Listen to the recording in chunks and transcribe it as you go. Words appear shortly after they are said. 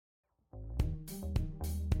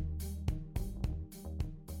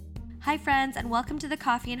Hi, friends, and welcome to the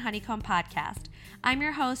Coffee and Honeycomb podcast. I'm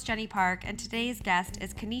your host, Jenny Park, and today's guest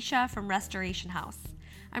is Kanisha from Restoration House.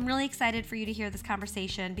 I'm really excited for you to hear this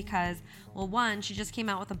conversation because, well, one, she just came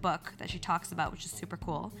out with a book that she talks about, which is super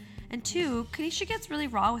cool. And two, Kanisha gets really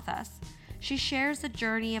raw with us. She shares the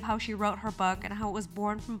journey of how she wrote her book and how it was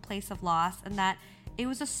born from a place of loss, and that it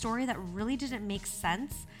was a story that really didn't make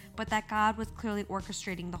sense, but that God was clearly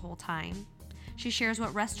orchestrating the whole time. She shares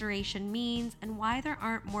what restoration means and why there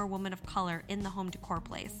aren't more women of color in the home decor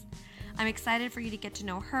place. I'm excited for you to get to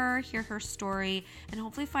know her, hear her story, and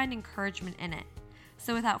hopefully find encouragement in it.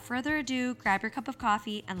 So without further ado, grab your cup of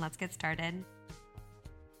coffee and let's get started.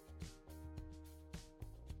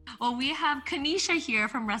 Well, we have Kanisha here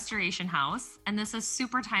from Restoration House, and this is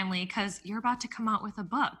super timely because you're about to come out with a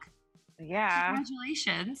book. Yeah.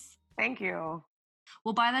 Congratulations. Thank you.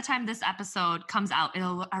 Well, by the time this episode comes out,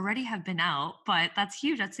 it'll already have been out, but that's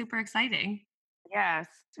huge. That's super exciting. Yes,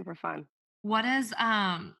 super fun. What does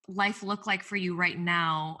life look like for you right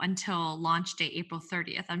now until launch date, April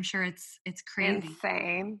 30th? I'm sure it's crazy.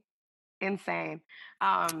 Insane.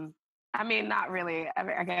 I mean, not really.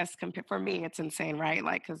 I guess for me, it's insane, right?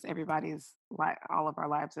 Like, because everybody's like, all of our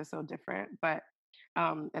lives are so different. But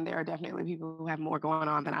and there are definitely people who have more going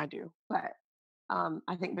on than I do. But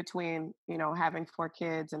I think between having 4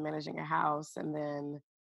 kids and managing a house, and then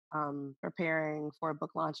preparing for a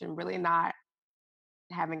book launch, and really not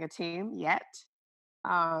having a team yet.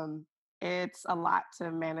 Um, it's a lot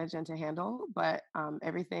to manage and to handle, but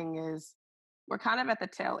we're kind of at the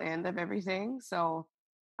tail end of everything. So,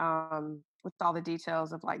 with all the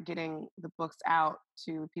details of like getting the books out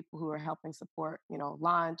to people who are helping support,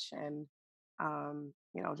 launch and,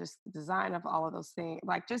 just the design of all of those things,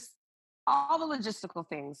 like just all the logistical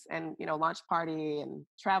things and, launch party and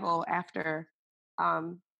travel after.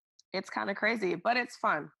 Um, it's kind of crazy, but it's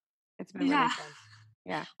fun. It's been really Yeah. fun.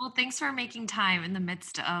 Yeah. Well, thanks for making time in the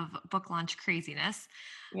midst of book launch craziness.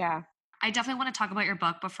 Yeah. I definitely want to talk about your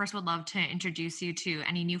book, but first would love to introduce you to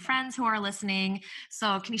any new friends who are listening. So,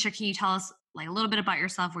 Kanisha, can you tell us like a little bit about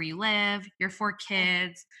yourself, where you live, your 4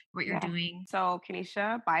 kids, what you're Yeah. doing? So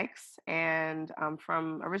Kenesha Bikes, and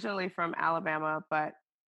from originally from Alabama, but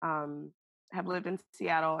um, have lived in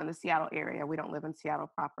Seattle, in the Seattle area. We don't live in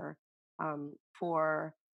Seattle proper,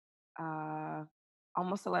 for uh,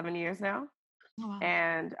 almost 11 years now. Oh, wow.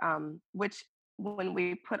 And which when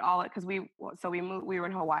we put all it, because we moved, we were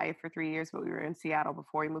in Hawaii for 3 years, but we were in Seattle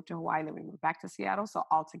before we moved to Hawaii, and then we moved back to Seattle. So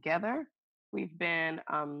altogether, we've been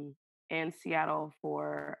in Seattle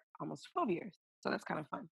for almost 12 years. So that's kind of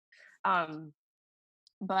fun. Um,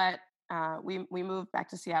 but we moved back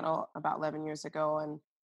to Seattle about 11 years ago, and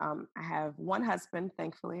I have one husband,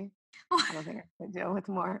 thankfully. I don't think I can deal with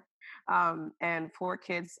more. And 4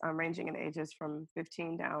 kids, ranging in ages from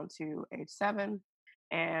 15 down to age 7.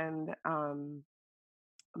 And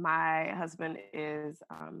my husband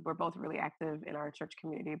we're both really active in our church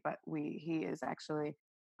community, but he is actually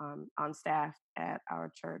on staff at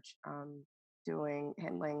our church,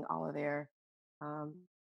 handling all of their um,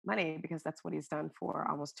 money, because that's what he's done for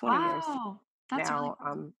almost 20 years Wow. That's really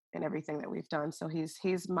now, and everything that we've done. So he is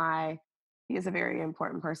a very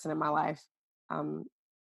important person in my life. Um,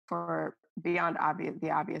 for beyond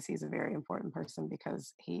the obvious, he's a very important person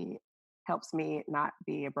because he helps me not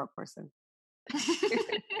be a broke person.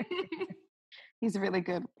 He's really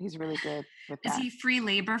good. He's really good with Is that. he free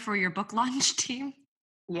labor for your book launch team?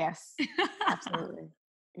 Yes, absolutely.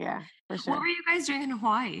 Yeah, for What were sure. you guys doing in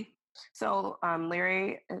Hawaii? So,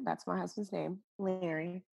 Larry, that's my husband's name,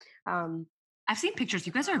 Larry. Um, I've seen pictures.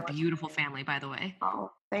 You guys are a beautiful family, by the way. oh,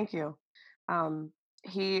 thank you. Um,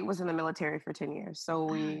 he was in the military for 10 years. So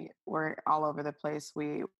Ah, we were all over the place.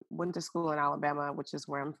 We went to school in Alabama, which is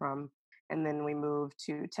where I'm from. And then we moved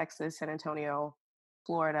to Texas, San Antonio,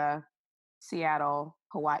 Florida, Seattle,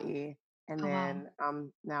 Hawaii, and oh, wow.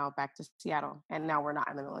 then now back to Seattle. And now we're not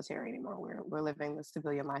in the military anymore. We're living the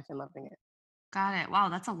civilian life and loving it. Got it. Wow,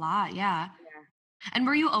 that's a lot. Yeah. Yeah. And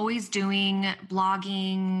were you always doing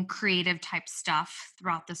blogging, creative type stuff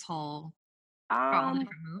throughout all the Um.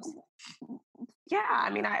 different moves? Yeah. I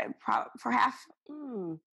mean, for half.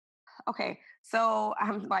 Okay. So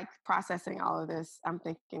I'm like processing all of this. I'm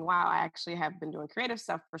thinking, wow, I actually have been doing creative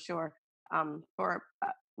stuff for sure. For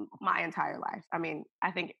my entire life. I mean, I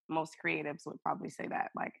think most creatives would probably say that.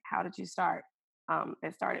 Like, how did you start?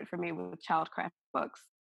 It started for me with childcraft books.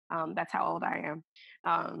 That's how old I am.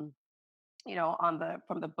 Um, on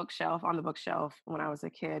the bookshelf when I was a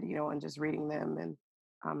kid, and just reading them, and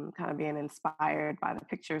kind of being inspired by the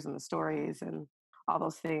pictures and the stories and all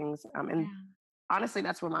those things. And Yeah. honestly,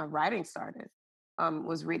 that's where my writing started.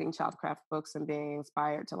 Was reading childcraft books and being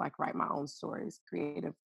inspired to like write my own stories,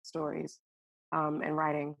 creative stories and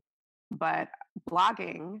writing. But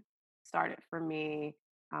blogging started for me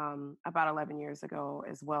about 11 years ago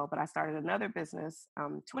as well. But I started another business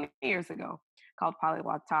 20 years ago called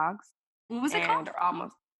Polywalk Togs, What was it called? and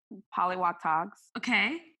almost Polywalk Togs.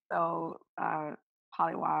 Okay. So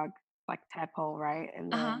polywog, like tadpole, right?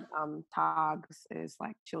 And Uh-huh. then togs is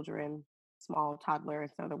like children, small toddler.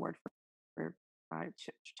 It's another word for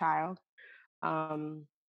child. Um,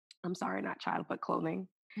 I'm sorry, not child, but clothing.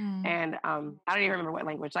 Mm. And I don't even remember what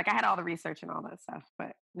language. Like I had all the research and all that stuff,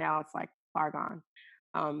 but now it's like far gone.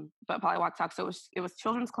 But Polywalk Talk, so it was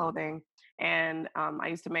children's clothing, and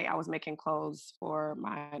I was making clothes for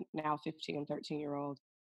my now 15 and 13-year old,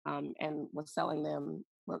 and was selling them.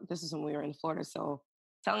 Well, this is when we were in Florida, so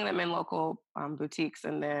selling them in local boutiques,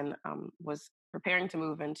 and then was preparing to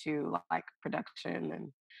move into like production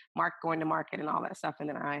and going to market and all that stuff. And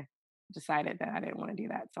then I decided that I didn't want to do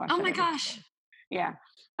that, so I Oh shut my everything gosh. down. Yeah.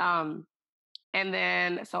 Um, and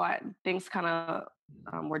then so things kind of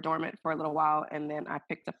were dormant for a little while, and then I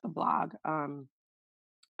picked up the blog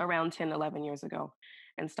around 10, 11 years ago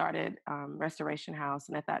and started Restoration House.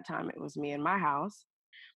 And at that time, it was me and my house.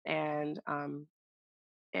 And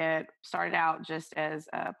it started out just as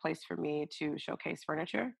a place for me to showcase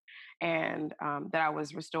furniture and that I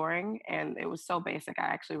was restoring. And it was so basic. I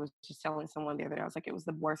actually was just telling someone the other day, I was like, it was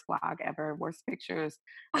the worst blog ever, worst pictures.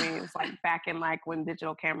 I mean, it was like back in like when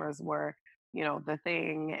digital cameras were, the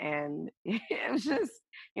thing. And it was just,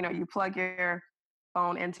 you plug your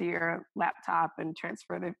phone into your laptop and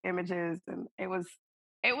transfer the images. And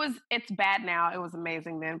it's bad now. It was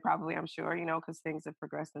amazing then, probably, I'm sure, because things have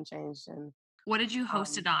progressed and changed. And What did you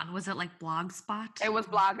host um, it on? Was it like Blogspot? it was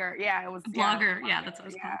Blogger. Yeah, it was Blogger. Yeah, Blogger. that's what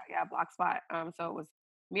it's Yeah, called. yeah, Blogspot. So it was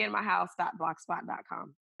me and my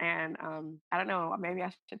house.blogspot.com. And I don't know, maybe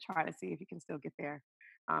I should try to see if you can still get there.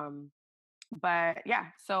 Um, but yeah,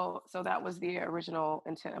 so that was the original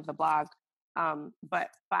intent of the blog. But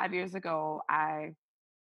 5 years ago, I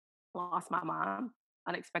lost my mom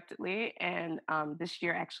unexpectedly, and this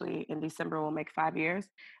year, actually, in December, will make 5 years.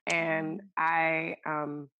 And Um, I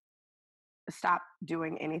stopped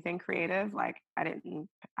doing anything creative. Like I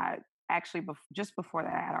actually, just before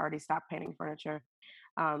that, I had already stopped painting furniture,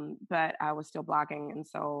 but I was still blogging. And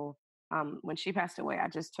so when she passed away, I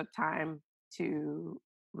just took time to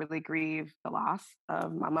really grieve the loss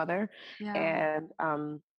of my mother. yeah. And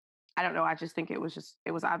I don't know, I just think it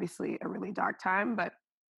was obviously a really dark time, but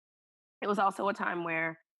it was also a time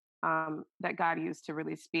where that God used to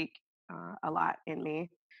really speak a lot in me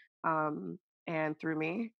um, and through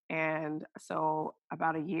me. And so,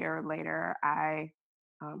 about a year later, I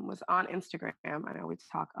was on Instagram. I know we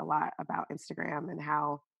talk a lot about Instagram and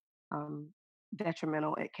how um,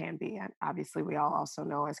 detrimental it can be. And obviously, we all also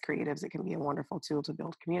know as creatives, it can be a wonderful tool to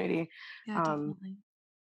build community. Yeah, Um, definitely.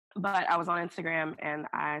 but I was on Instagram and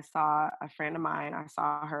I saw a friend of mine. I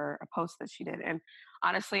saw a post that she did, and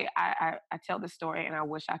honestly, I tell this story, and I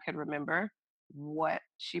wish I could remember what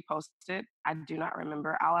she posted. I do not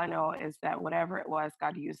remember. All I know is that whatever it was,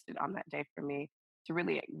 God used it on that day for me to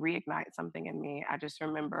really reignite something in me. I just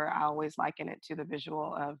remember I always liken it to the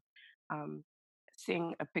visual of um,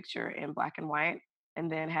 seeing a picture in black and white and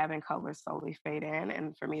then having color slowly fade in.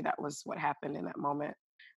 And for me, that was what happened in that moment.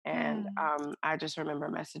 And Mm. I just remember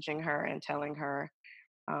messaging her and telling her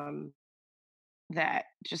um, that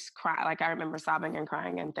just cry. Like I remember sobbing and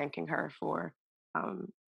crying and thanking her for, um,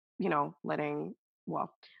 letting,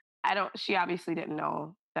 well, she obviously didn't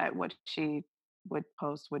know that what she would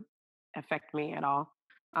post would affect me at all.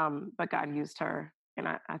 But God used her. And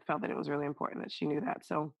I felt that it was really important that she knew that.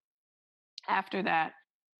 So after that,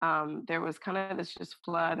 there was kind of this just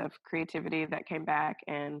flood of creativity that came back,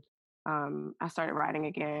 and I started writing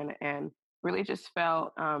again, and really just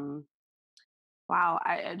felt, wow,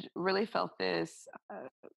 really felt this.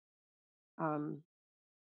 Um,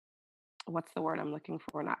 what's the word I'm looking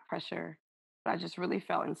for? Not pressure, but I just really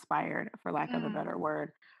felt inspired, for lack of a Mm. better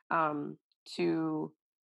word, um, to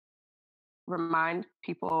remind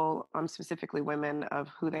people, specifically women, of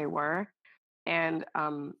who they were, and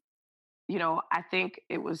I think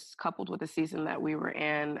it was coupled with the season that we were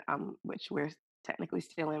in, which we're technically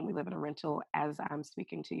still in. We live in a rental as I'm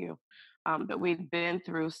speaking to you. But we'd been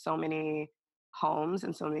through so many homes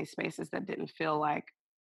and so many spaces that didn't feel like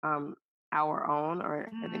um, our own, or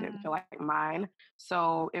they didn't feel Mm. like mine.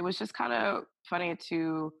 So it was just kind of funny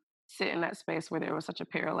to sit in that space where there was such a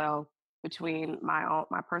parallel between my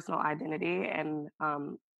personal identity and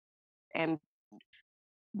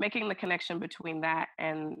making the connection between that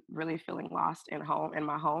and really feeling lost in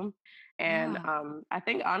my home. And Yeah. I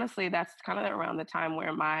think honestly that's kind of around the time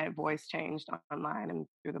where my voice changed online and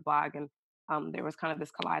through the blog. And there was kind of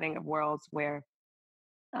this colliding of worlds where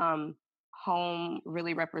um, home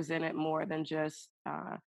really represented more than just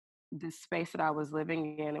the space that I was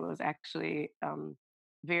living in. It was actually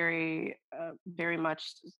very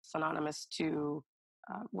much synonymous to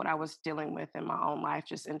what I was dealing with in my own life,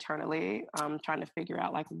 just internally, trying to figure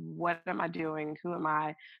out like, what am I doing? Who am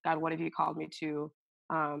I? God, what have you called me to?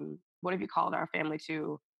 What have you called our family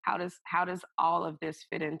to? How does all of this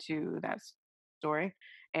fit into that story?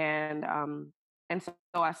 And so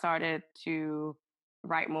I started to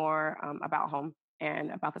write more about home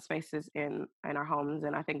and about the spaces in our homes.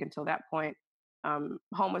 And I think until that point,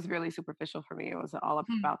 home was really superficial for me. It was all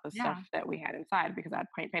Hmm. about the stuff Yeah. that we had inside because I'd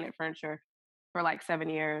painted furniture for like 7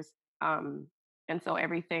 years. Um, and so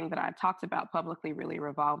everything that I talked about publicly really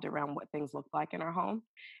revolved around what things looked like in our home.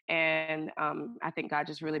 And I think God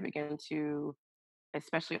just really began to,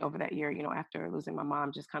 especially over that year, after losing my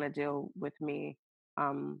mom, just kind of deal with me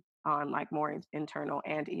on like more internal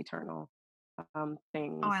and eternal Oh,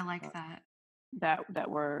 things I like that. that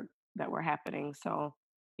were happening. So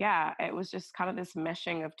yeah, it was just kind of this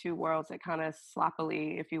meshing of two worlds that kind of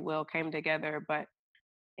sloppily, if you will, came together, but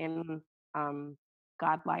in um,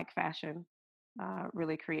 godlike fashion,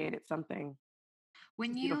 really created something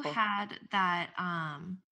When you beautiful. had that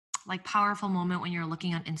like powerful moment when you're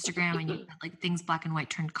looking on Instagram and you said like things black and white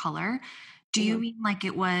turned color, do you Mhm. mean like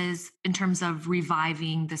it was in terms of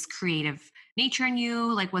reviving this creative nature in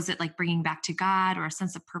you? Like was it like bringing back to God or a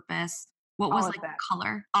sense of purpose? What All was of like the that.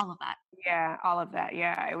 color? All of that. Yeah, all of that.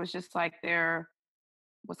 Yeah, it was just like there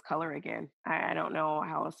was color again. I don't know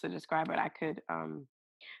how else to describe it. I could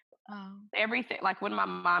Wow. everything, like when my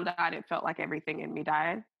mom died, it felt like everything in me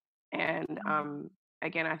died. And Mm.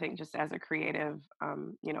 again, I think just as a creative,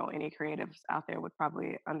 any creatives out there would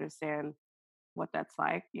probably understand what that's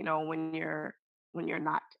like. When you're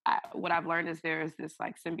not. What I've learned is there is this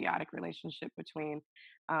like symbiotic relationship between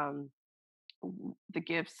um, the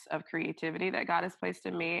gifts of creativity that God has placed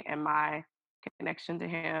in me and my connection to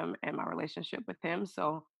Him and my relationship with Him.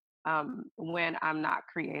 So when I'm not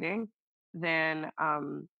creating, then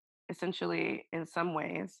essentially, in some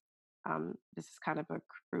ways, this is kind of a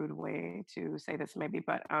crude way to say this, maybe,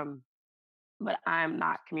 but I'm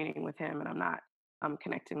not communing with Him and I'm not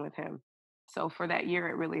connecting with Him. So for that year,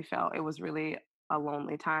 it was really a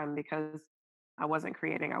lonely time because I wasn't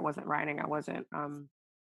creating, I wasn't writing, I wasn't,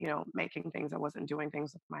 making things, I wasn't doing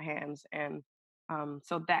things with my hands. And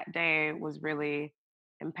so that day was really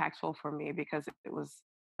impactful for me because it was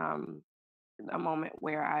um, a moment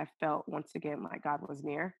where I felt once again like God was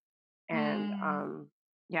near. And Mm,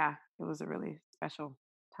 yeah, it was a really special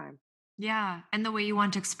time. yeah. And the way you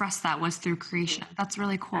want to express that was through Mhm. creation. That's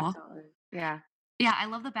really cool. Absolutely. Yeah. Yeah, I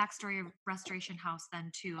love the backstory of Restoration House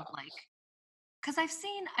then too, of like because I've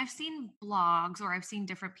seen blogs or I've seen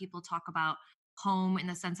different people talk about home in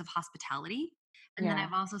the sense of hospitality. And then Yeah.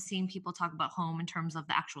 I've also seen people talk about home in terms of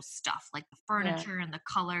the actual stuff, like the Yeah. furniture and the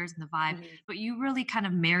colors and the vibe. Mhm, But you really kind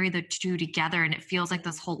of marry the two together and it feels like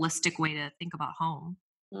this mhm. holistic way to think about home.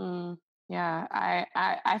 Mm, yeah,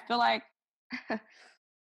 I feel like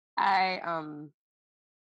I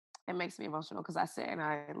it makes me emotional because I sit and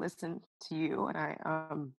I listen to you and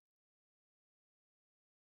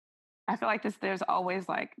I feel like there's always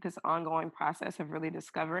like this ongoing process of really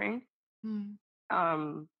discovering. Mm,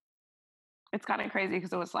 Um it's kind of crazy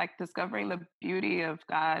because it was like discovering the beauty of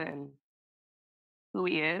God and who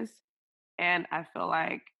he is. And I feel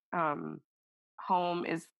like home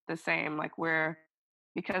is the same. Like we're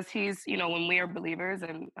because he's, when we are believers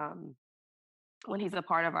and when he's a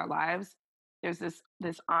part of our lives, there's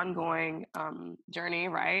this ongoing journey,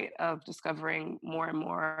 right, of discovering more and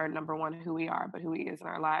more. Number one, who we are, but who he is in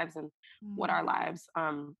our lives, and what mm, our lives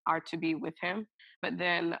are to be with him. But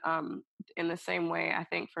then, in the same way, I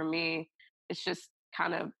think for me, it's just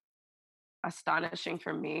kind of astonishing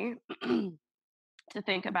for me to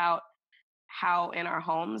think about how in our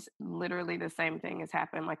homes, literally the same thing has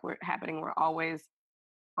happened. Like we're happening. We're always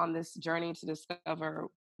on this journey to discover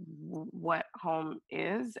what home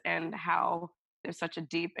is and how there's such a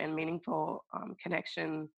deep and meaningful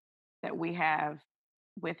connection that we have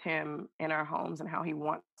with him in our homes and how he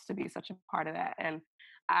wants to be such a part of that. And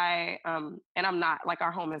I'm not like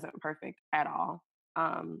our home isn't perfect at all.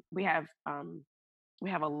 We have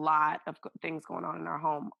a lot of things going on in our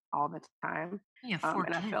home all the time. you have four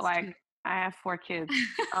And I feel kids like too. I have 4 kids.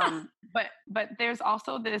 But there's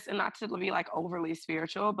also this, and not to be like overly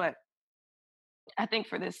spiritual, but I think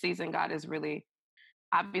for this season, God has really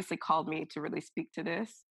obviously called me to really speak to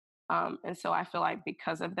this. And so I feel like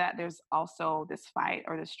because of that, there's also this fight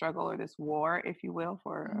or this struggle or this war, if you will,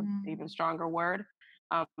 for an even Mm, stronger word,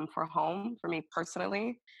 for home, for me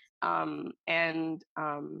personally. And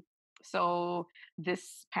so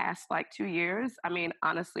this past like 2 years, I mean,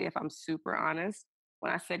 honestly, if I'm super honest,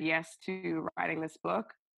 when I said yes to writing this book,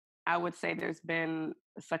 I would say there's been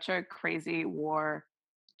such a crazy war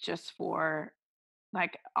just for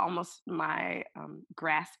like almost my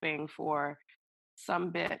grasping for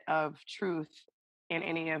some bit of truth in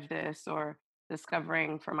any of this, or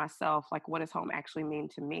discovering for myself like what does home actually mean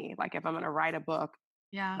to me. Like if I'm going to write a book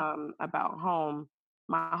Yeah. about home,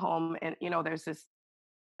 my home, and there's this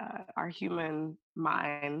our human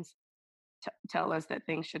minds tell us that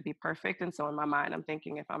things should be perfect. And so in my mind, I'm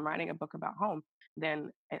thinking if I'm writing a book about home,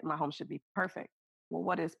 then my home should be perfect. Well,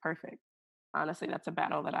 what is perfect? Honestly, that's a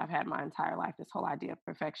battle that I've had my entire life. This whole idea of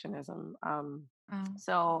perfectionism. Oh.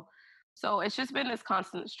 So, so it's just been this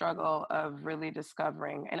constant struggle of really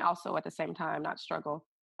discovering, and also at the same time, not struggle,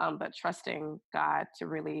 but trusting God to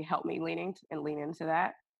really help me lean into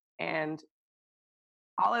that. And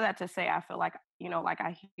all of that to say, I feel like, like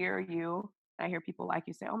I hear you, I hear people like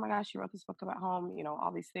you say, oh my gosh, you wrote this book about home,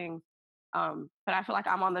 all these things. But I feel like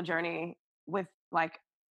I'm on the journey with like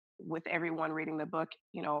with everyone reading the book,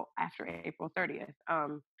 after April 30th.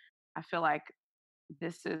 I feel like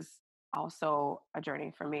this is also a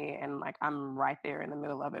journey for me, and like I'm right there in the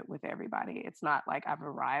middle of it with everybody. It's not like I've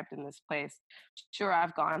arrived in this place. Sure,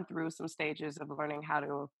 I've gone through some stages of learning how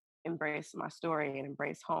to embrace my story and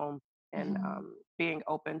embrace home, and Mhm. being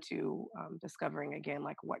open to discovering again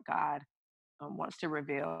like what God wants to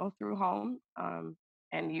reveal through home,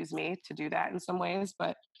 and use me to do that in some ways.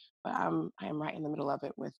 But I am right in the middle of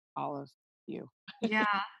it with all of you. Yeah.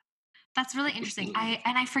 That's really interesting.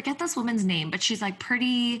 I forget this woman's name, but she's like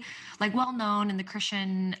pretty like well known in the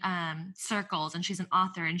Christian circles, and she's an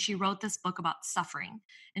author, and she wrote this book about suffering,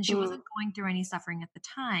 and she wasn't Mm, going through any suffering at the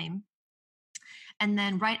time. And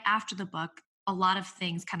then right after the book, a lot of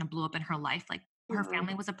things kind of blew up in her life. Like her mhm.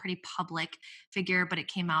 family was a pretty public figure, but it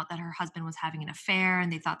came out that her husband was having an affair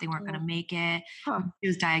and they thought they weren't going Oh, to make it. huh. She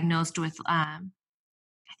was diagnosed with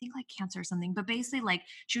I think like cancer or something, but basically like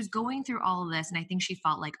she was going through all of this, and I think she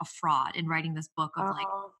felt like a fraud in writing this book of like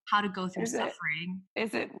Oh, how to go through is it suffering.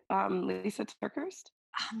 is it Lisa Turkhurst?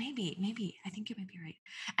 Maybe I think you might be right.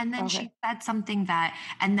 And then Okay. she said something that,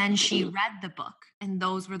 and then she read the book, and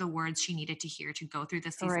those were the words she needed to hear to go through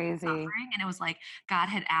this season of Crazy. suffering. And it was like God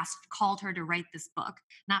had called her to write this book,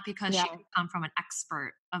 not because she Yeah. could come from an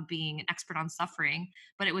expert of being an expert on suffering,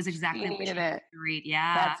 but it was She exactly what needed she needed it. to read.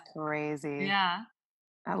 Yeah, That's crazy. yeah.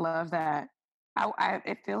 I love that.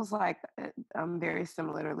 It feels like I'm very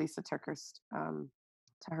similar to Lisa Turkhurst,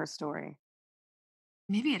 to her story.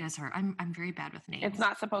 Maybe it is her. I'm very bad with It's names.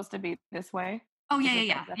 not supposed to be this way. Oh yeah, Is yeah, it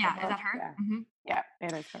yeah, is that the yeah. Is book? that her? Yeah. Mhm. Yeah,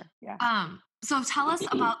 it is her. Yeah. So tell us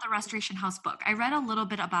about the Restoration House book. I read a little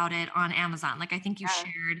bit about it on Amazon. Like I think you Yeah.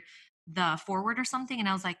 shared the forward or something, and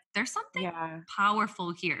I was like, there's something Yeah.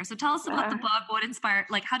 powerful here. So tell us about the book. What inspired?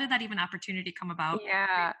 Like, how did that even opportunity come about?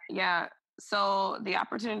 Yeah, yeah. So the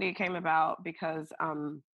opportunity came about because, I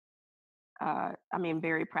mean,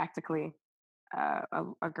 very practically,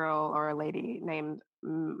 a girl or a lady named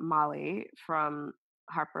Molly from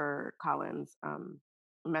HarperCollins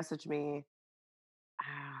messaged me.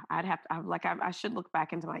 I'd have to, I should look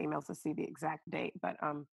back into my emails to see the exact date, but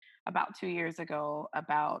about 2 years ago,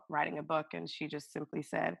 about writing a book, and she just simply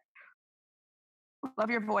said, "Love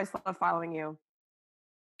your voice, love following you.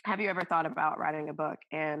 Have you ever thought about writing a book?"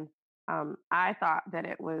 And I thought that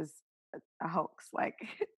it was a hoax. Like,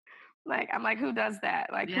 like I'm like, who does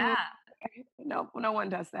that? Like, who? Yeah. No one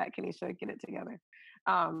does that. Kenesha, get it together.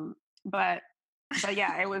 Um, but but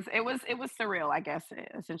yeah, it was surreal. I guess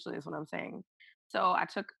essentially is what I'm saying. So I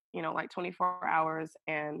took like 24 hours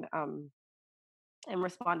and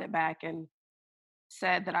responded back and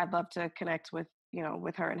said that I'd love to connect with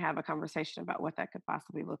her and have a conversation about what that could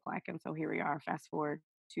possibly look like. And so here we are. Fast forward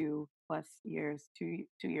 2+ years, 2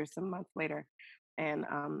 years, some months later, and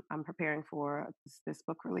I'm preparing for this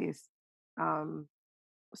book release. Um,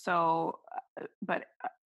 but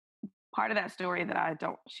part of that story that I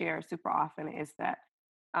don't share super often is that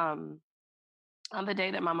um, on the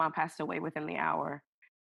day that my mom passed away, within the hour,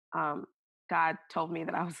 um, God told me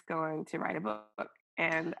that I was going to write a book,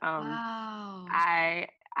 and Wow. I,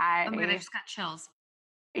 Oh my god, I I, just got chills.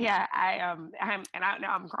 yeah,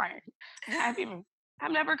 now I'm crying. I've even,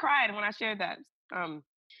 I've never cried when I shared that, um,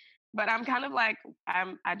 but I'm kind of like,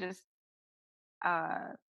 I just, uh,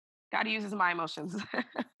 God uses my emotions,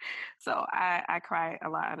 so I cry a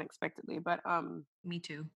lot unexpectedly, Me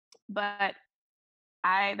too. but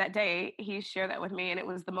I that day he shared that with me, and it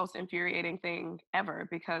was the most infuriating thing ever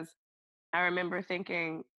because I remember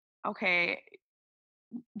thinking, okay,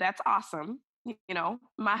 that's awesome.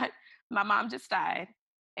 My mom just died,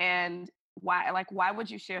 And why would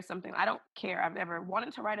you share something? I don't care. I've never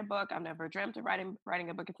wanted to write a book. I've never dreamt of writing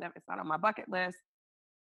a book. It's not on my bucket list.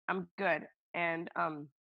 I'm good. And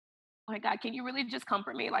like, God, can you really just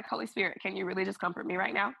comfort me? Like, Holy Spirit, can you really just comfort me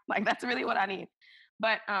right now? Like, that's really what I need.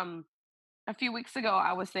 But a few weeks ago,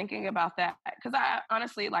 I was thinking about that because I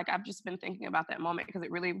honestly, like, I've just been thinking about that moment because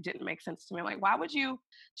it really didn't make sense to me. Like, why would you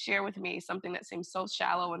share with me something that seems so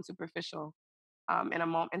shallow and superficial in a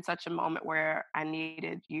moment, in such a moment where I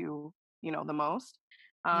needed you, the most?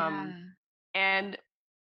 Um, Yeah. and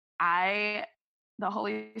the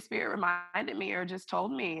Holy Spirit reminded me or just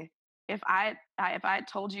told me, if I had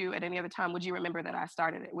told you at any other time, would you remember that I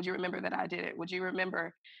started it? Would you remember that I did it? Would you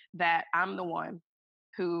remember that I'm the one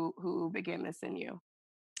who began this in you?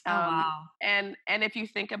 Oh, Um, wow. and if you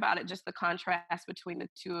think about it, just the contrast between the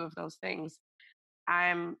two of those things,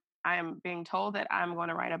 I'm I'm being told that I'm going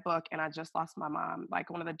to write a book, and I just lost my mom. Like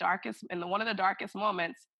one of the darkest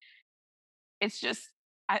moments. It's just,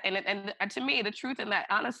 and to me, the truth in that,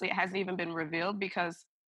 honestly, it hasn't even been revealed because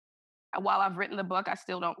while I've written the book, I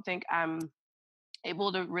still don't think I'm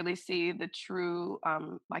able to really see the true,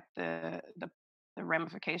 like the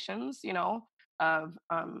ramifications, of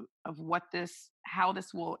what how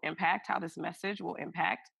this will impact, how this message will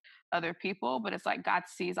impact other people. But it's like God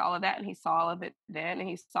sees all of that, and He saw all of it then, and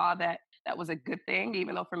He saw that that was a good thing,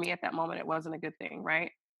 even though for me at that moment it wasn't a good thing,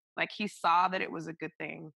 right? Like He saw that it was a good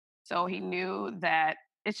thing, so He knew that.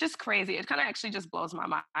 It's just crazy. It kind of actually just blows my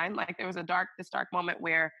mind. Like there was this dark moment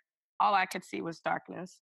where all I could see was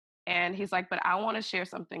darkness, and He's like, but I want to share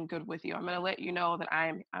something good with you. I'm going to let you know that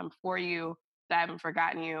I'm for you, that I haven't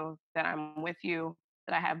forgotten you, that I'm with you,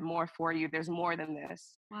 that I have more for you. There's more than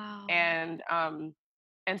this. Wow.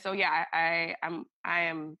 And so yeah, I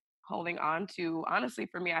am holding on to, honestly,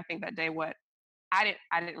 for me, I think that day what I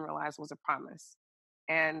didn't realize was a promise.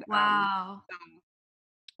 And Wow. so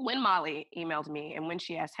when Molly emailed me and when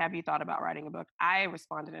she asked, "Have you thought about writing a book?" I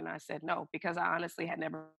responded and I said no, because I honestly had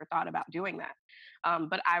never thought about doing that.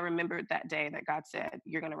 But I remembered that day that God said,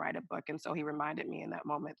 "You're going to write a book." And so He reminded me in that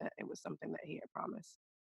moment that it was something that He had promised.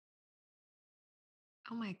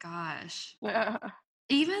 Oh my gosh. Yeah.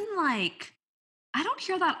 Even like, I don't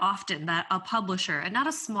hear that often that a publisher, and not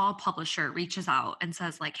a small publisher, reaches out and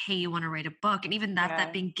says like, "Hey, you want to write a book?" And even that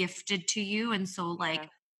Yeah. being gifted to you and so like Yeah.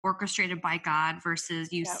 orchestrated by God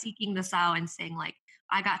versus you Yep. seeking this out and saying like,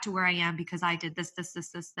 "I got to where I am because I did this,"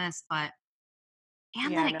 but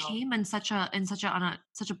and that Yeah. it No. came in such a on a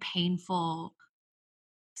such a painful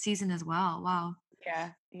season as well. Wow.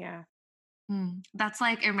 Yeah. Yeah. That's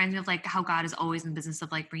like, it reminds me of like how God is always in the business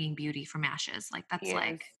of like bringing beauty from ashes. Like He that's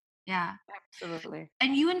like, is. yeah. Absolutely.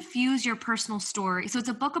 And you infuse your personal story. So it's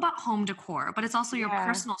a book about home decor, but it's also your Yeah.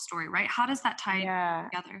 personal story, right? How does that tie Yeah.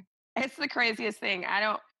 together? It's the craziest thing. I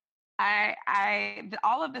don't.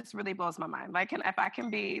 All of this really blows my mind. Like, if I can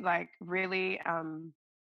be like really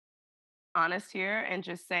honest here and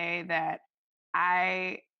just say that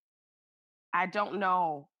I I don't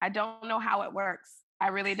know. I don't know how it works. I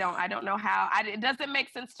really don't. I don't know how. It doesn't make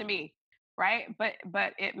sense to me, right? But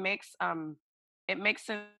it makes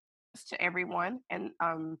sense to everyone, and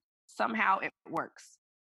somehow it works.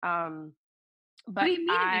 Um, What do but you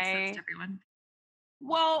mean it makes sense to everyone?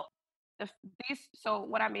 well, the, these. So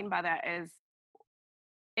what I mean by that is,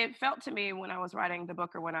 it felt to me when I was writing the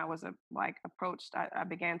book, or when I was like approached, I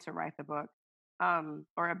began to write the book,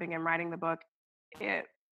 or I began writing the book. It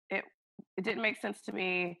it it didn't make sense to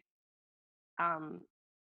me, um,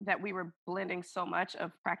 that we were blending so much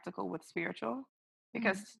of practical with spiritual,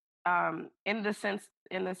 because Mm, in the sense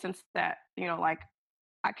that, like,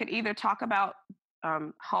 I could either talk about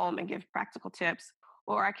home and give practical tips,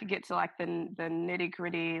 or I could get to like the nitty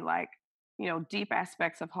gritty, like, deep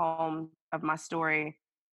aspects of home, of my story.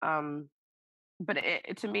 Um, but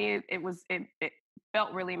to me, it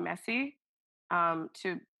felt really messy,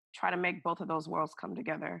 to try to make both of those worlds come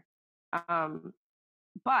together. Um,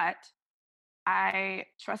 but I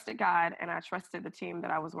trusted God, and I trusted the team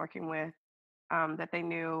that I was working with, that they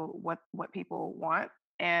knew what people want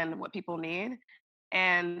and what people need,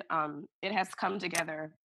 and it has come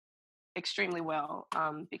together extremely well,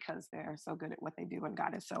 because they're so good at what they do, and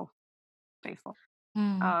God is so faithful.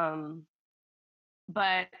 mm. Um,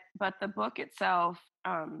 but the book itself,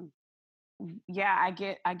 yeah, I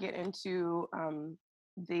get into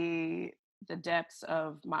the the depths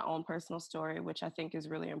of my own personal story, which I think is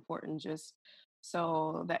really important, just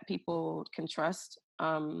so that people can trust,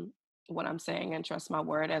 what I'm saying, and trust my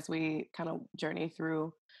word as we kind of journey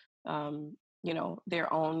through,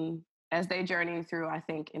 their own, as they journey through, I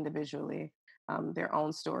think, individually, their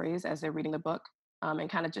own stories as they're reading the book, and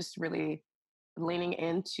kind of just really leaning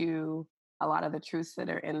into a lot of the truths that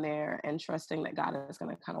are in there, and trusting that God is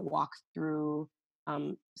going to kind of walk through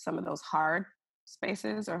some of those hard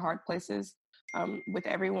spaces or hard places with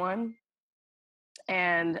everyone.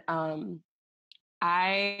 And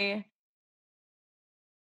I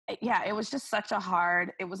yeah, it was just such a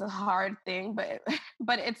hard, it was a hard thing, but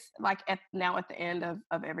but it's like now at the end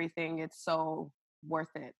of everything, it's so worth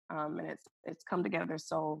it. And it's come together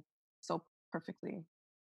so perfectly.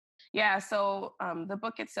 Yeah, so the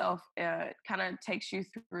book itself kind of takes you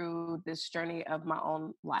through this journey of my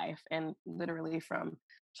own life, and literally from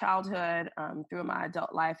childhood through my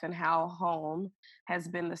adult life, and how home has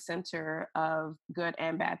been the center of good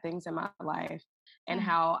and bad things in my life, and Mm.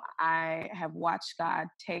 how I have watched God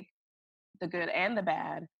take the good and the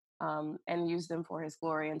bad and use them for His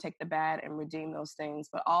glory, and take the bad and redeem those things.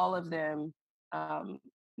 But all of them, um,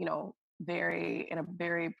 you know, very in a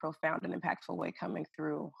very profound and impactful way coming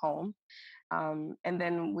through home. And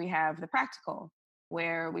then we have the practical,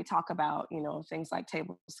 where we talk about, things like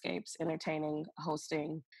tablescapes, entertaining,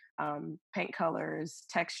 hosting, paint colors,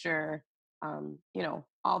 texture,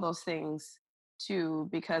 all those things too,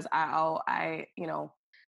 because I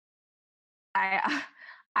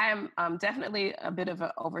I am definitely a bit of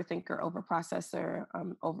an overthinker, over processor,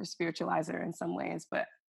 over spiritualizer in some ways, but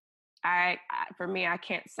for me, I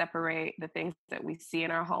can't separate the things that we see in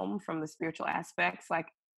our home from the spiritual aspects. Like,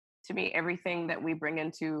 to me, everything that we bring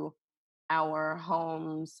into our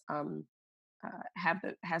homes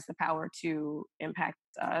has the power to impact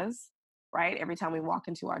us. Right? Every time we walk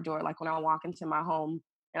into our door, like when I walk into my home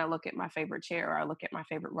and I look at my favorite chair, or I look at my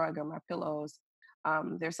favorite rug or my pillows,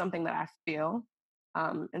 there's something that I feel.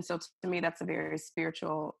 And so to me, that's a very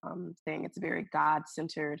spiritual thing. It's a very God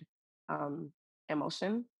centered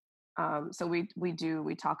emotion. So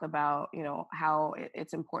we talk about, how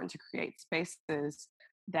it's important to create spaces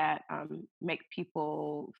that make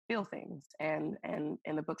people feel things, and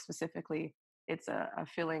in the book specifically, it's a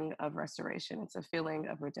feeling of restoration, it's a feeling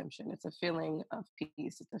of redemption, it's a feeling of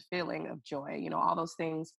peace, it's a feeling of joy. All those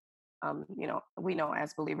things, we know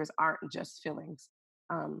as believers aren't just feelings.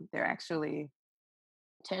 They're actually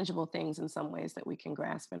tangible things in some ways that we can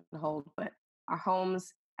grasp and hold. But our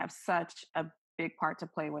homes have such a big part to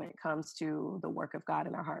play when it comes to the work of God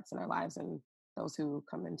in our hearts and our lives, and those who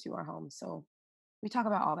come into our homes. So we talk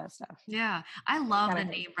about all that stuff. Yeah. I It's love kind the of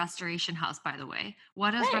great. name Restoration House, by the way.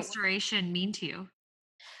 What does Thanks. restoration mean to you?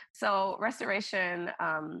 So restoration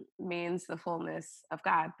means the fullness of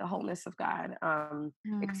God, the wholeness of God, Mm.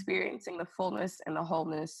 experiencing the fullness and the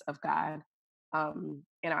wholeness of God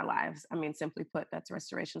in our lives. I mean, simply put, that's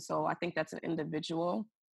restoration. So I think that's an individual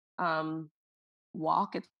um,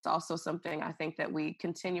 walk. It's also something I think that we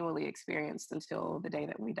continually experience until the day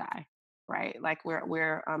that we die, right? Like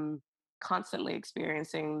we're constantly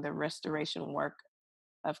experiencing the restoration work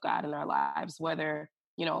of God in our lives, whether,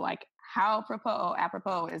 like, how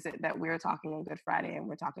apropos is it that we're talking on Good Friday and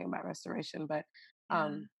we're talking about restoration, Yeah.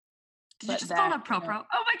 um, Did you but just call that, it pro? Oh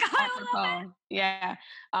my God, I love it. apropos, yeah,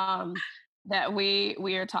 um, that we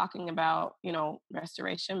are talking about,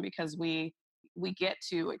 restoration, because we get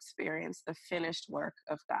to experience the finished work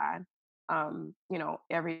of God,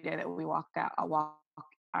 every day that we walk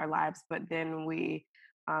our lives, but then we,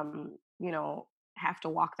 have to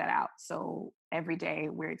walk that out. So every day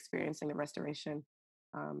we're experiencing the restoration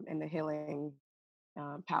and the healing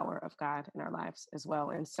power of God in our lives as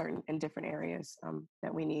well, in different areas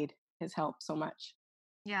that we need His help so much.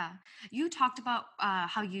 Yeah. You talked about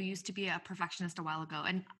how you used to be a perfectionist a while ago.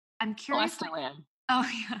 And I'm Oh, I curious, like, still am. oh,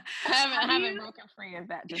 yeah. How I do haven't you, broken free of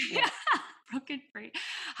that just yeah, yet. broken free.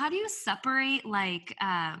 How do you separate like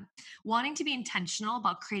wanting to be intentional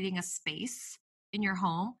about creating a space in your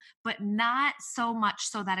home, but not so much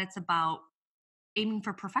so that it's about aiming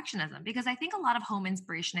for perfectionism? Because I think a lot of home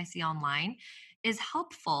inspiration I see online is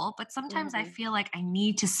helpful, but sometimes I Hmm. feel like I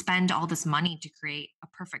need to spend all this money to create a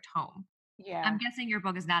perfect home. I'm Yeah. guessing your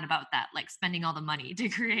book is not about that, like spending all the money to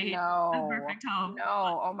create a No, perfect home.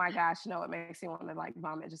 no. Oh my gosh, no. It makes me want to like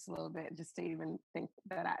vomit just a little bit, just to even think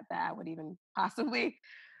that I would even possibly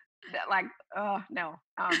that like. No.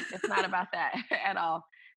 It's not about that at all.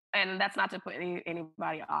 And that's not to put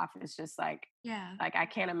anybody off. It's just Yeah. like I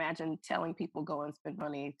can't imagine telling people go and spend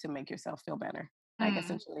money to make yourself feel better. Like, Mm.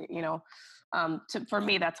 essentially, for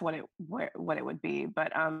me, that's what it would be.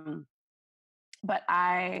 But um,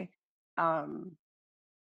 I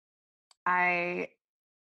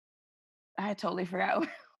I totally forgot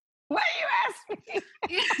what you asked me.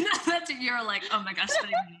 That's you're like, oh my gosh,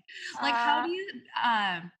 spending money. Like, how Uh, do you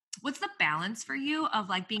what's the balance for you of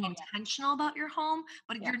like being oh yeah, intentional about your home,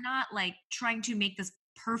 but yeah, you're not like trying to make this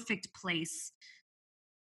perfect place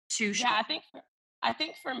to show yeah. off? I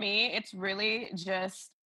think for me, it's really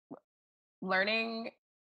just learning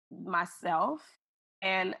myself.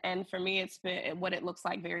 And for me, it's been what it looks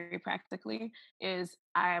like very practically is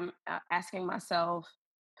I'm asking myself,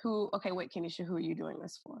 who, okay, wait, Kenesha, who are you doing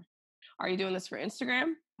this for? Are you doing this for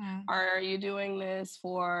Instagram? Mm. Are you doing this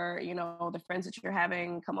for, the friends that you're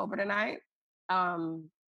having come over tonight? Um,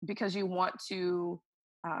 because you want to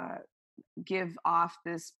uh, give off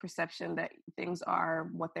this perception that things are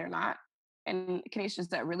what they're not. And Kanisha, is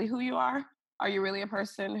that really who you are? Are you really a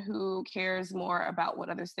person who cares more about what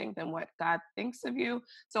others think than what God thinks of you?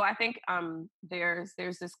 So I think there's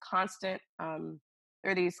this constant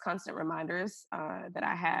there are these constant reminders that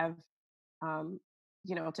I have, um,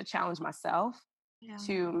 to challenge myself Yeah.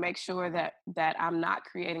 to make sure that I'm not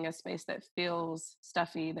creating a space that feels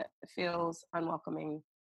stuffy, that feels unwelcoming.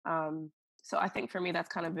 Um, so I think for me, that's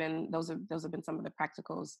kind of been those have been some of the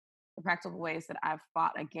practical ways that I've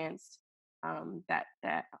fought against that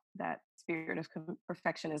spirit of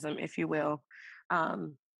perfectionism, if you will.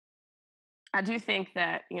 Um, I do think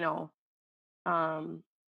that um,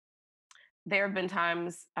 there have been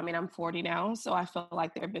times. I mean, I'm 40 now, so I feel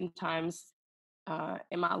like there have been times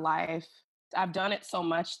in my life. I've done it so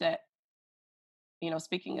much that,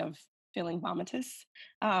 speaking of feeling vomitous,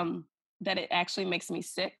 um, that it actually makes me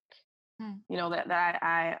sick. Mm. That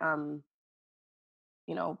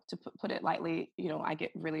to put it lightly, I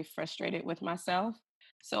get really frustrated with myself.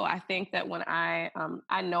 So I think that when I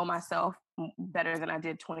know myself better than I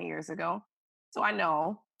did 20 years ago. So I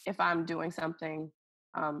know if I'm doing something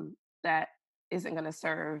that isn't going to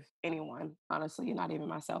serve anyone, honestly, not even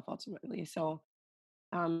myself ultimately. So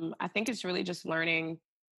I think it's really just learning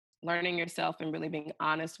yourself and really being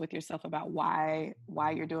honest with yourself about why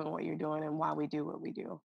you're doing what you're doing and why we do what we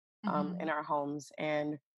do in Mhm. our homes,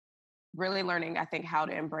 and really learning, I think, how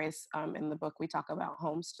to embrace. In the book we talk about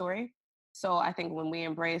home story. So I think when we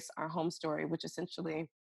embrace our home story, which essentially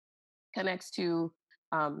connects to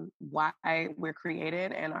why we're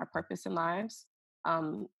created and our purpose in lives,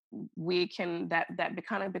 um, we can that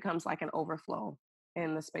kind of becomes like an overflow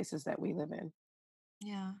in the spaces that we live in,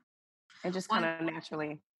 Yeah. and just kind One of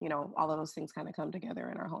naturally, all of those things kind of come together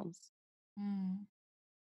in our homes. mm.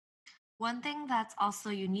 One thing that's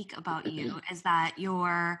also unique about you is that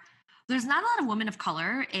there's not a lot of women of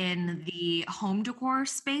color in the home decor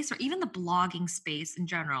space or even the blogging space in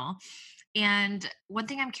general. And one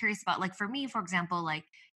thing I'm curious about, like for me, for example, like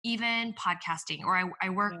even podcasting, or I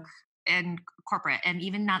work Yeah. in corporate, and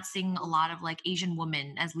even not seeing a lot of like Asian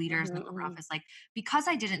women as leaders in Mhm, the corporate mhm, office, like because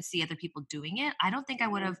I didn't see other people doing it, I don't think I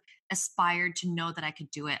would mhm. have aspired to know that I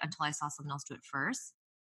could do it until I saw someone else do it first.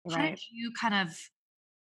 How did Right. you kind of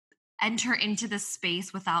enter into this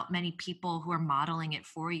space without many people who are modeling it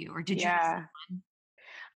for you, or did you just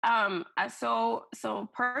Yeah. So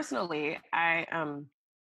personally, I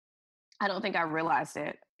don't think I realized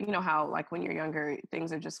it. You know how, like, when you're younger,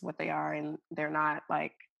 things are just what they are, and they're not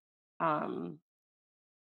like um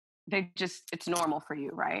they just it's normal for you,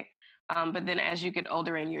 right? But then as you get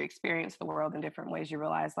older and you experience the world in different ways, you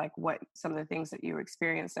realize like what some of the things that you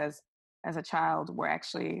experienced as a child were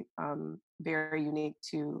actually very unique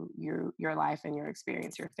to your life and your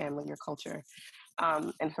experience, your family, your culture.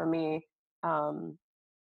 And for me, um,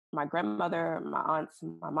 my grandmother, my aunts,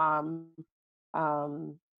 my mom,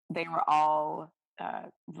 um, they were all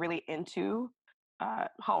really into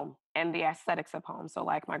home and the aesthetics of home. So,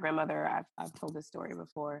 like my grandmother, I've told this story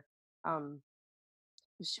before. Um,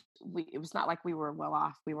 it was not like we were well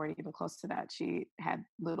off. We weren't even close to that. She had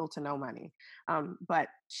little to no money, but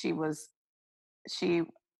she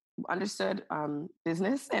understood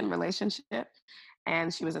business and relationship,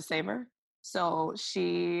 and she was a saver. So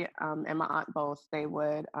she and my aunt both, they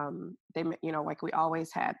would like we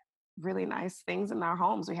always had really nice things in our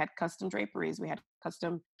homes. We had custom draperies, we had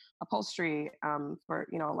custom upholstery for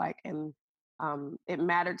like, and it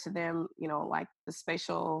mattered to them, like the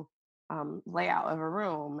spatial layout of a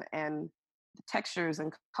room and the textures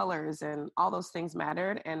and colors and all those things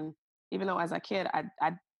mattered. And even though as a kid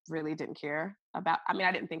I really didn't care about, I mean,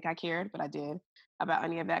 I didn't think I cared, but I did about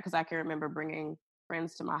any of that because I can remember bringing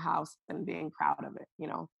friends to my house and being proud of it,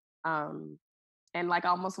 um, and like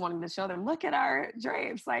almost wanting to show them, look at our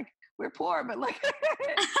drapes, like we're poor, but look,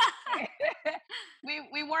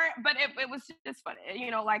 we weren't, but it was just fun,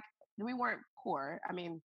 like we weren't poor. I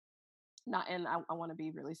mean, not, and I want to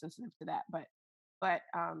be really sensitive to that, but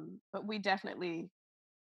we definitely,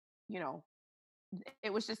 you know,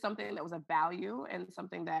 it was just something that was a value and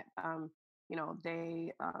something that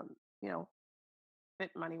they you know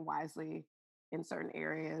spent money wisely in certain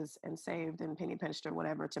areas and saved and penny pinched or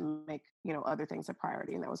whatever to make other things a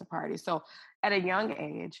priority, and that was a priority. So at a young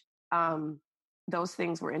age, um those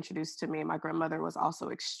things were introduced to me. My grandmother was also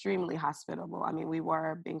extremely hospitable. I mean, we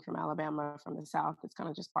were, being from Alabama, from the South, it's kind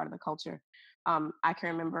of just part of the culture. I can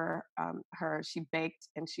remember her, she baked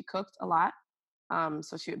and she cooked a lot.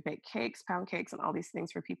 So she would bake cakes, pound cakes, and all these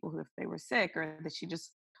things for people who, if they were sick or that she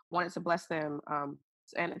just wanted to bless them.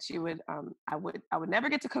 And she would, I would never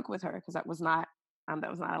get to cook with her because that was not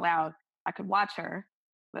allowed. I could watch her,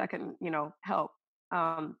 but I couldn't, help.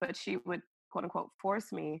 But she would, quote unquote,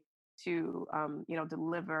 force me to,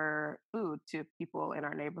 deliver food to people in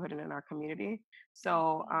our neighborhood and in our community.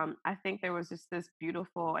 So I think there was just this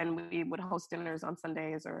beautiful, and we would host dinners on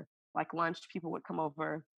Sundays or like lunch. People would come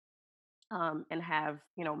over and have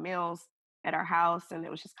meals at our house, and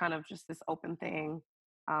it was just kind of just this open thing.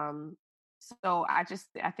 um, so I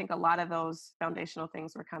think a lot of those foundational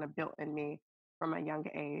things were kind of built in me from a young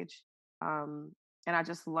age. um, and I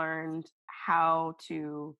just learned how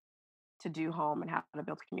to do home and how to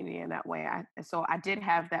build a community in that way. So I did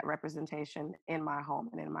have that representation in my home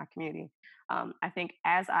and in my community. I think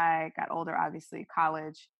as I got older, obviously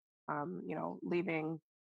college, leaving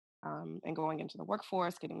and going into the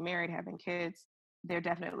workforce, getting married, having kids, there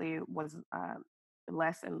definitely was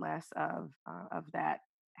less and less of that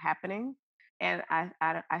happening. And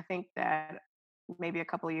I think that maybe a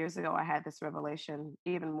couple of years ago, I had this revelation,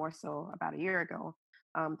 even more so about a year ago,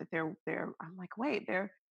 that I'm like, wait,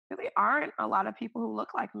 there really aren't a lot of people who look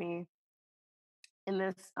like me in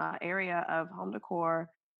this area of home decor,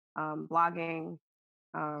 blogging,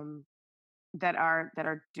 um, that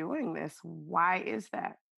are doing this. Why is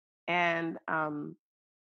that? And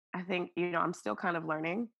I think I'm still kind of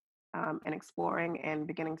learning and exploring and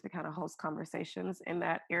beginning to kind of host conversations in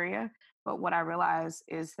that area. But what I realize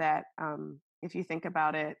is that if you think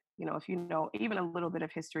about it, if you know even a little bit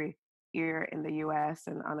of history here in the U.S.,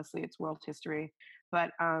 and honestly, it's world history,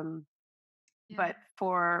 but Yeah. but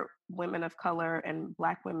for women of color and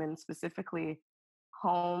Black women specifically,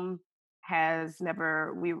 home has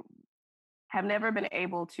never we have never been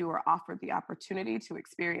able to or offered the opportunity to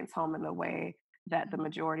experience home in the way that the Mhm.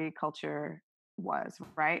 majority culture was,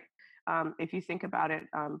 right? If you think about it,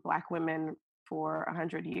 Black women for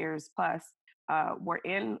 100 years plus were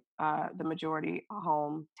in the majority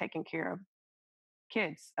home taking care of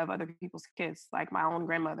kids, of other people's kids. Like my own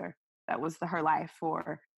grandmother, that was her life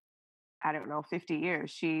for, I don't know, 50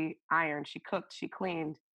 years. She ironed, she cooked, she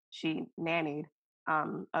cleaned, she nannied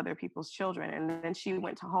other people's children. And then she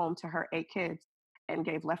went to home to her 8 kids and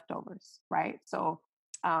gave leftovers, right?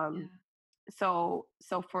 Um, Yeah. so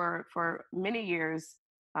for many years,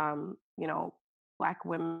 Black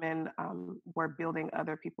women were building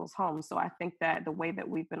other people's homes. So I think that the way that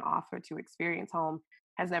we've been offered to experience home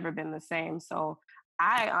has never been the same. So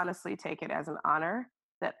I honestly take it as an honor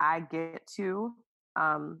that I get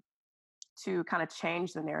um, to kind of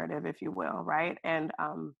change the narrative, if you will, right? And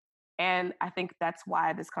I think that's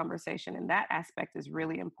why this conversation in that aspect is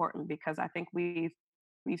really important, because I think we've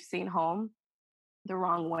seen home the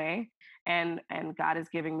wrong way, and God is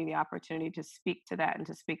giving me the opportunity to speak to that and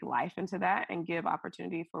to speak life into that and give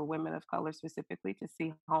opportunity for women of color specifically to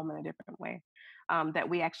see home in a different way, that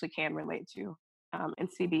we actually can relate to,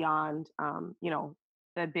 and see beyond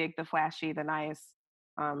the big, the flashy, the nice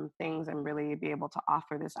things, and really be able to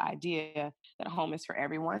offer this idea that home is for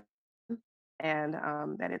everyone, and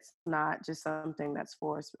that it's not just something that's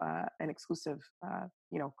for an exclusive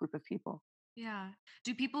group of people. Yeah.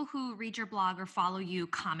 Do people who read your blog or follow you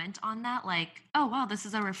comment on that? Like, oh, wow, this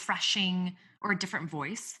is a refreshing or a different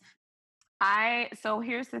voice? So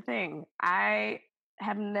here's the thing. I've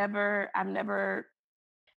never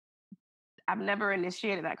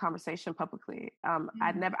initiated that conversation publicly. Yeah.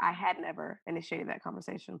 I had never initiated that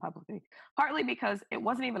conversation publicly, partly because it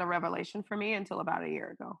wasn't even a revelation for me until about a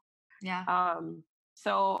year ago. Yeah. Um,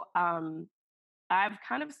 so I've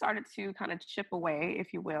kind of started to kind of chip away,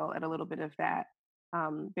 if you will, at a little bit of that,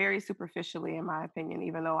 very superficially, in my opinion,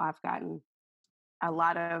 even though I've gotten a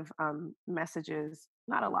lot of messages,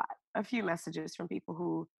 not a lot, a few messages from people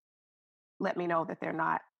who let me know that they're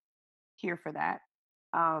not here for that,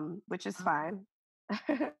 which is Oh, fine.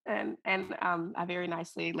 and I very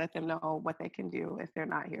nicely let them know what they can do if they're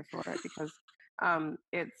not here for it, because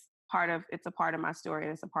it's a part of my story,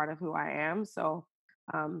 and it's a part of who I am. So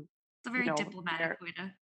um, it's a very there, diplomatic way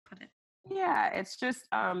to put it. yeah, it's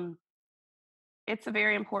a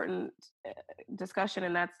very important uh, discussion,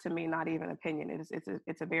 and that's, to me, not even opinion.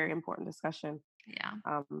 It's a very important discussion, Yeah.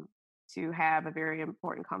 um, to have, a very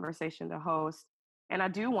important conversation to host, and I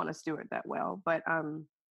do want to steward that well. But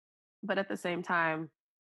at the same time,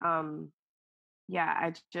 um, yeah,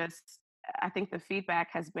 I just I think the feedback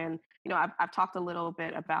has been, I've talked a little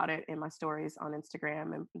bit about it in my stories on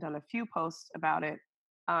Instagram and done a few posts about it,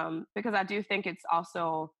 because I do think it's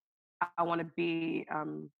also, I want to be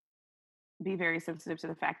very sensitive to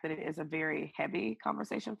the fact that it is a very heavy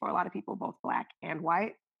conversation for a lot of people, both Black and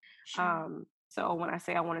white. Sure. So when I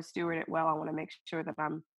say I want to steward it well, I want to make sure that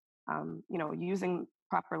I'm, using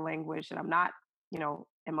proper language, that I'm not,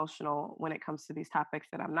 emotional when it comes to these topics,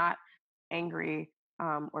 that I'm not angry,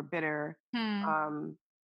 or bitter, Hmm. um,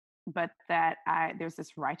 but that there's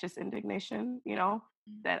this righteous indignation,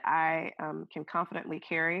 Mm. that I, can confidently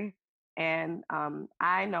carry. And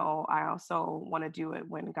I know I also want to do it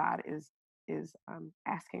when God is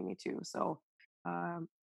asking me to. So um,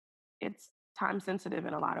 it's time sensitive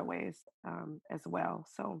in a lot of ways, as well.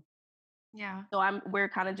 Yeah. So we're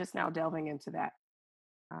kind of just now delving into that,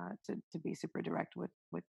 to be super direct with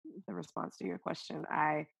the response to your question.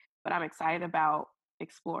 But I'm excited about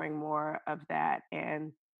exploring more of that.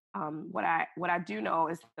 And what I do know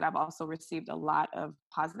is that I've also received a lot of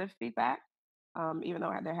positive feedback, even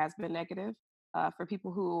though there has been negative, for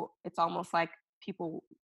people who it's almost like people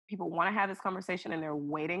people want to have this conversation and they're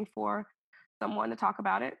waiting for someone to talk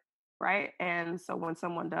about it, right? And so when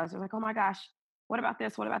someone does, they're like, "Oh my gosh, what about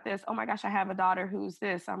this? What about this? Oh my gosh, I have a daughter who's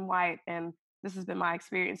this. I'm white, and this has been my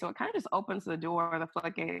experience." So it kind of just opens the door, the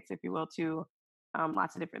floodgates, if you will, to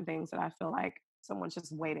lots of different things that I feel like someone's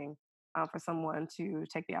just waiting, for someone to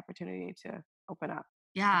take the opportunity to open up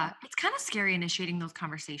Yeah, about. it's kind of scary initiating those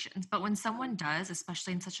conversations, but when someone does,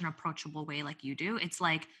 especially in such an approachable way like you do, it's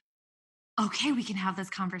like, okay, we can have this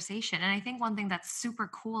conversation. And I think one thing that's super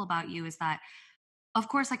cool about you is that, of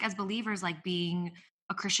course, like as believers, like being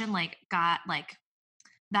a Christian, like got like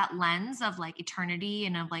that lens of like eternity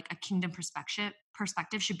and of like a kingdom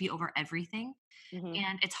perspective should be over everything. Hmm.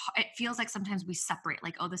 And it feels like sometimes we separate,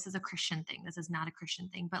 like, oh, this is a Christian thing, this is not a Christian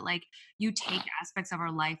thing, but like you take aspects of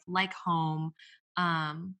our life like home,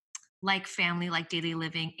 um like family, like daily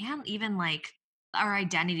living, and even like our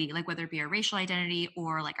identity, like whether it be our racial identity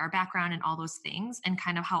or like our background and all those things, and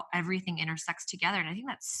kind of how everything intersects together. And I think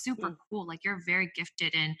that's super cool. Like you're very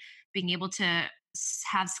gifted in being able to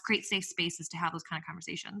have create safe spaces to have those kind of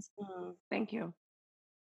conversations. Thank you.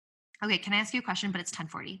 Okay, can I ask you a question? But it's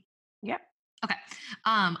 10:40. Yep. Okay.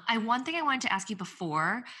 I one thing I wanted to ask you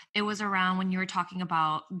before, it was around when you were talking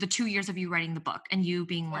about the 2 years of you writing the book and you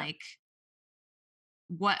being Yep. like,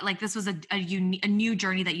 what, like this was a new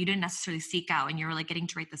journey that you didn't necessarily seek out and you were like getting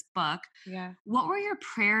to write this book. Yeah. What were your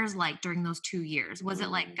prayers like during those 2 years? Was it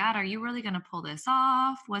like, Mm. God, are you really going to pull this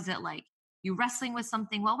off? Was it like you wrestling with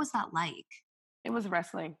something? What was that like? It was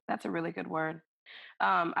wrestling. That's a really good word.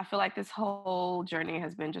 I feel like this whole journey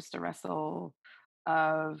has been just a wrestle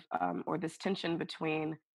of, or this tension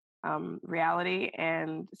between, reality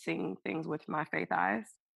and seeing things with my faith eyes.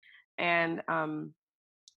 And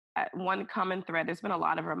one common thread, there's been a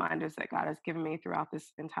lot of reminders that God has given me throughout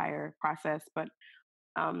this entire process, but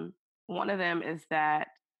um, one of them is that,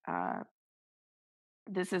 uh,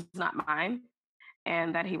 this is not mine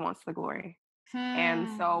and that He wants the glory. And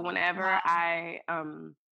so Hmm. whenever Wow. I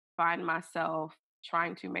find myself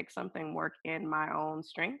trying to make something work in my own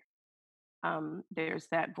strength, there's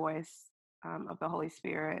that voice, of the Holy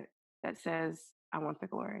Spirit that says, "I want the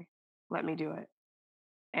glory. Let me do it."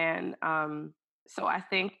 And so I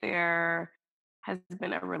think there has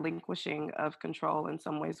been a relinquishing of control in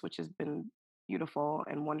some ways, which has been beautiful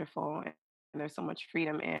and wonderful. And there's so much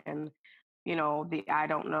freedom in, the I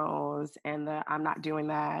don't knows and the I'm not doing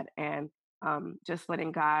that. And just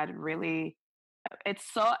letting God really,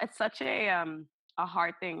 it's such a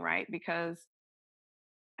hard thing, right? Because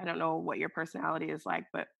I don't know what your personality is like,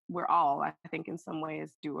 but we're all, I think, in some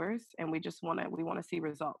ways doers, and we want to see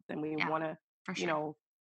results, and we Yeah, want to, for you sure. know,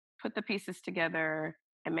 put the pieces together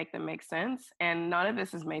and make them make sense. And none of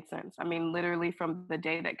this has made sense. I mean, literally from the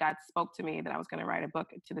day that God spoke to me that I was going to write a book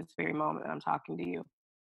to this very moment that I'm talking to you,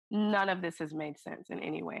 none of this has made sense in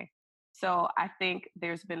any way. So I think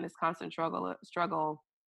there's been this constant struggle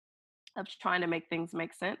of trying to make things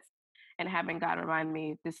make sense and having God remind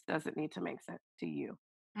me this doesn't need to make sense to you.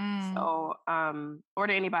 Mm. So, or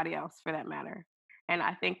to anybody else for that matter. And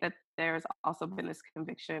I think that there's also been this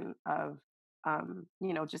conviction of,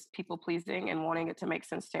 just people pleasing and wanting it to make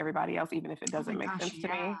sense to everybody else, even if it Oh my doesn't make gosh, sense to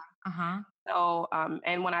yeah. me. Uh-huh. So,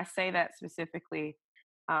 and when I say that specifically,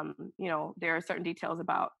 there are certain details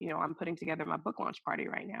about, I'm putting together my book launch party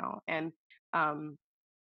right now, and um,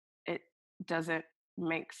 it doesn't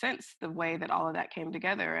make sense the way that all of that came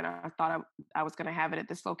together. And I thought I was going to have it at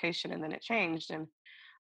this location, and then it changed. And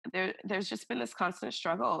there's just been this constant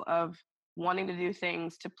struggle of wanting to do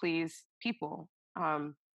things to please people.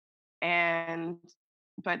 And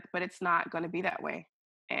but it's not going to be that way.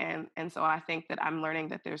 And so I think that I'm learning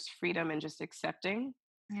that there's freedom in just accepting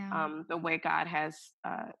Yeah. the way God has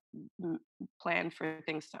m- planned for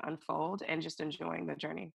things to unfold and just enjoying the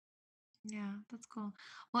journey. Yeah, that's cool.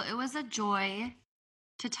 Well, it was a joy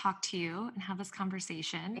to talk to you and have this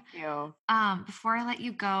conversation. Thank you. Before I let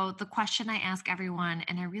you go, the question I ask everyone,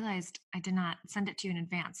 and I realized I did not send it to you in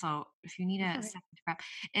advance. So if you need It's a okay. second to prep,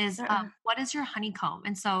 is Uh-uh. what is your honeycomb?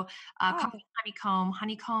 And so, Oh. coffee honeycomb.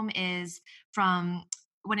 Honeycomb is from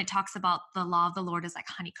when it talks about the law of the Lord is like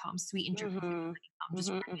honeycomb, sweet and dripping Mhm. honeycomb. Just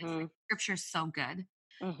Mhm. it's like Mhm. scripture is so good.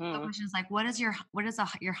 The Mhm. question is like, what is your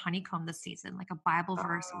honeycomb this season? Like a Bible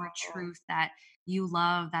verse or a Oh. truth that you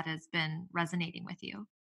love that has been resonating with you.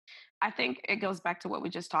 I think it goes back to what we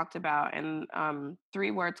just talked about, and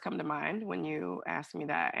three words come to mind when you ask me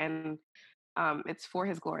that, and it's for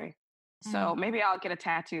His glory. Mm, So maybe I'll get a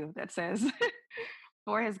tattoo that says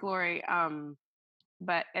 "for His glory."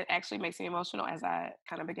 But it actually makes me emotional as I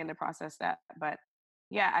kind of begin to process that. But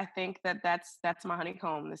yeah, I think that that's my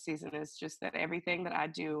honeycomb this season. Is just that everything that I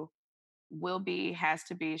do will be, has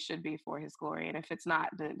to be, should be for His glory, and if it's not,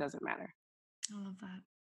 then it doesn't matter. I love that.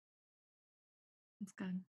 That's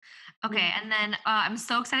good. Okay, and then I'm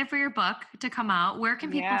so excited for your book to come out. Where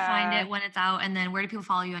can people find Yeah. it when it's out? And then where do people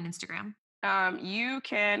follow you on Instagram? You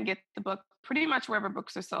can get the book pretty much wherever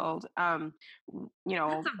books are sold. That's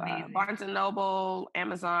amazing. Barnes and Noble,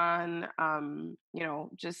 Amazon.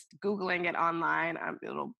 Just Googling it online,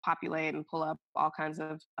 it'll populate and pull up all kinds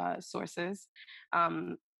of sources.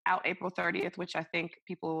 Out April 30th, which I think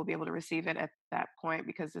people will be able to receive it at that point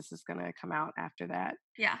because this is going to come out after that.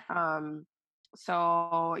 Yeah. Um,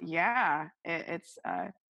 so yeah, it's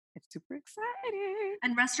super exciting.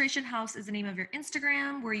 And Restoration House is the name of your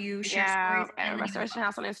Instagram where you share Yeah, stories and the name of the Restoration book.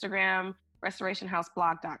 House on Instagram,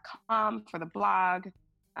 restorationhouseblog.com for the blog.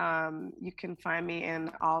 You can find me in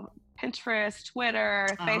all Pinterest, Twitter,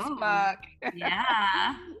 Oh, Facebook,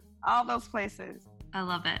 yeah. all those places. I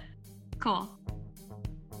love it. Cool.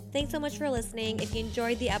 Thanks so much for listening. If you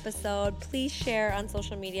enjoyed the episode, please share on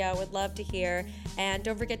social media. Would love to hear. And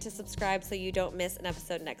don't forget to subscribe so you don't miss an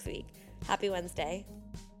episode next week. Happy Wednesday.